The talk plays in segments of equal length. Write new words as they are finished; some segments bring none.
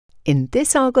In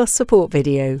this Argos Support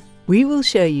video, we will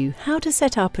show you how to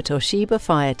set up a Toshiba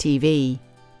Fire TV.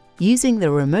 Using the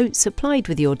remote supplied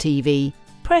with your TV,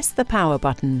 press the power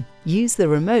button. Use the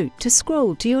remote to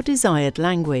scroll to your desired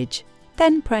language.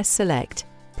 Then press select.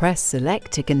 Press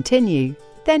select to continue.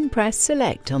 Then press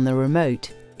select on the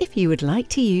remote. If you would like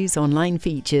to use online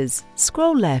features,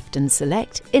 scroll left and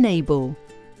select Enable.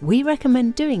 We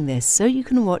recommend doing this so you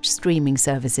can watch streaming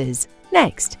services.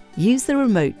 Next, use the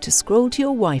remote to scroll to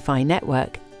your Wi-Fi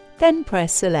network. Then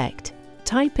press select.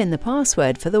 Type in the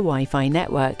password for the Wi-Fi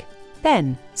network.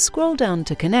 Then scroll down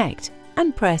to connect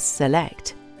and press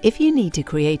select. If you need to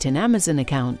create an Amazon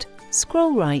account,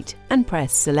 scroll right and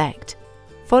press select.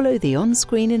 Follow the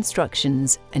on-screen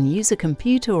instructions and use a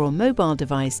computer or mobile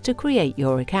device to create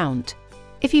your account.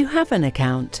 If you have an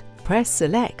account, press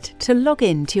select to log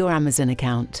in to your Amazon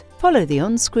account. Follow the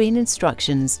on-screen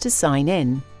instructions to sign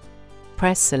in.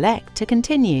 Press select to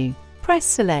continue. Press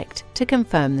select to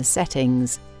confirm the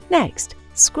settings. Next,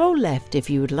 scroll left if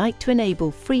you would like to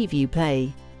enable Freeview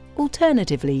Play.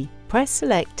 Alternatively, press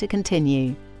select to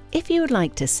continue. If you would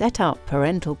like to set up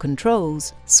parental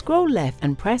controls, scroll left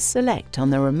and press select on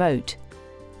the remote.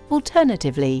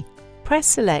 Alternatively, press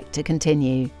select to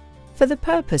continue. For the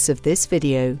purpose of this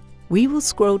video, we will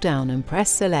scroll down and press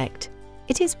select.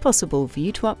 It is possible for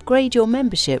you to upgrade your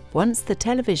membership once the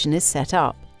television is set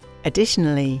up.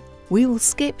 Additionally, we will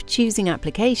skip choosing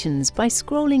applications by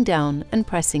scrolling down and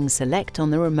pressing select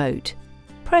on the remote.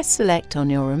 Press select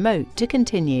on your remote to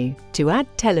continue. To add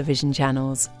television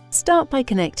channels, start by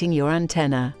connecting your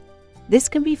antenna. This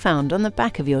can be found on the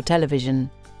back of your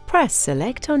television. Press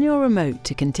select on your remote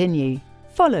to continue,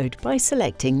 followed by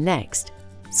selecting next.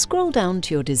 Scroll down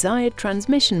to your desired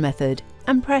transmission method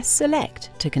and press select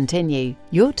to continue.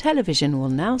 Your television will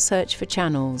now search for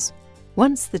channels.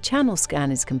 Once the channel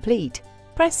scan is complete,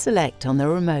 press select on the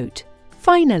remote.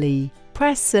 Finally,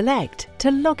 press select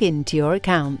to log into your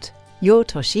account. Your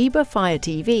Toshiba Fire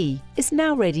TV is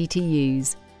now ready to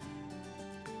use.